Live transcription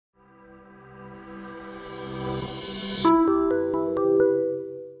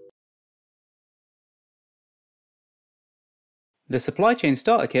The Supply Chain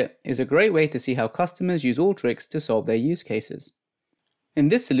Starter Kit is a great way to see how customers use Alteryx to solve their use cases. In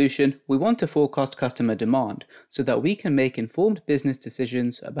this solution, we want to forecast customer demand so that we can make informed business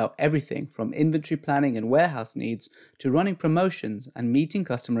decisions about everything from inventory planning and warehouse needs to running promotions and meeting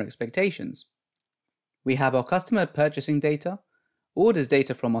customer expectations. We have our customer purchasing data, orders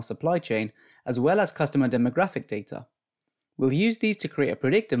data from our supply chain, as well as customer demographic data. We'll use these to create a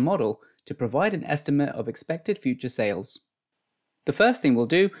predictive model to provide an estimate of expected future sales. The first thing we'll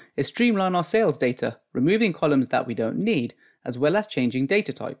do is streamline our sales data, removing columns that we don't need, as well as changing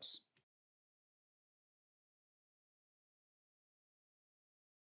data types.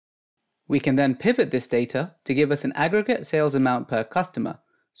 We can then pivot this data to give us an aggregate sales amount per customer,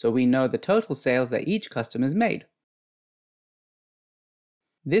 so we know the total sales that each customer has made.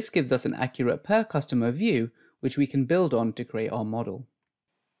 This gives us an accurate per customer view, which we can build on to create our model.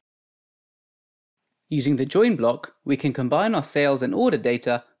 Using the join block, we can combine our sales and order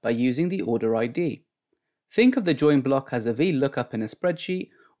data by using the order ID. Think of the join block as a VLOOKUP in a spreadsheet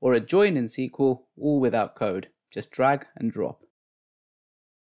or a join in SQL, all without code. Just drag and drop.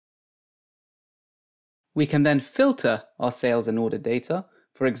 We can then filter our sales and order data,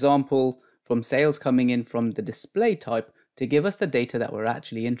 for example, from sales coming in from the display type to give us the data that we're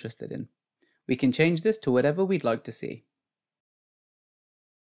actually interested in. We can change this to whatever we'd like to see.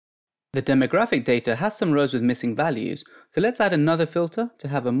 The demographic data has some rows with missing values, so let's add another filter to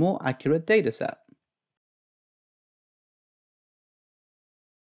have a more accurate data set.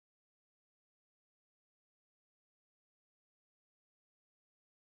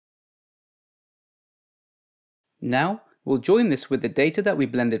 Now, we'll join this with the data that we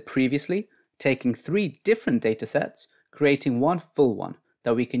blended previously, taking 3 different data sets, creating one full one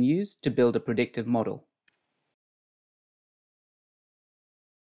that we can use to build a predictive model.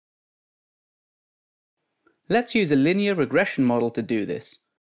 Let's use a linear regression model to do this.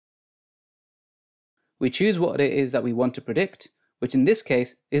 We choose what it is that we want to predict, which in this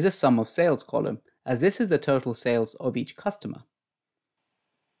case is the sum of sales column, as this is the total sales of each customer.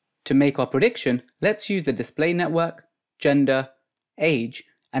 To make our prediction, let's use the display network, gender, age,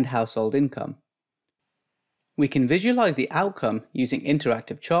 and household income. We can visualize the outcome using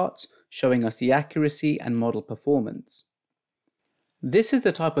interactive charts, showing us the accuracy and model performance. This is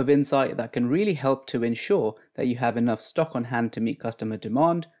the type of insight that can really help to ensure that you have enough stock on hand to meet customer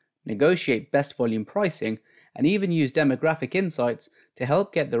demand, negotiate best volume pricing, and even use demographic insights to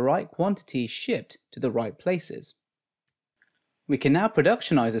help get the right quantities shipped to the right places. We can now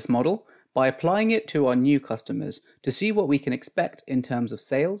productionize this model by applying it to our new customers to see what we can expect in terms of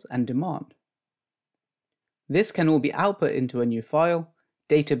sales and demand. This can all be output into a new file,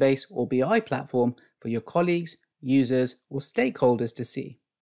 database, or BI platform for your colleagues, users, or stakeholders to see.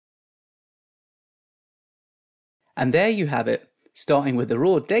 And there you have it. Starting with the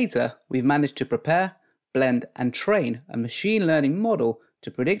raw data, we've managed to prepare, blend, and train a machine learning model to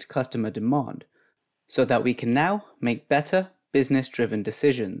predict customer demand, so that we can now make better business-driven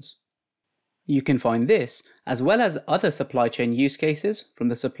decisions. You can find this, as well as other supply chain use cases, from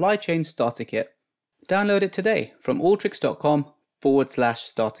the Supply Chain Starter Kit. Download it today from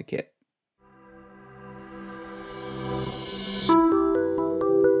alteryx.com/starterkit.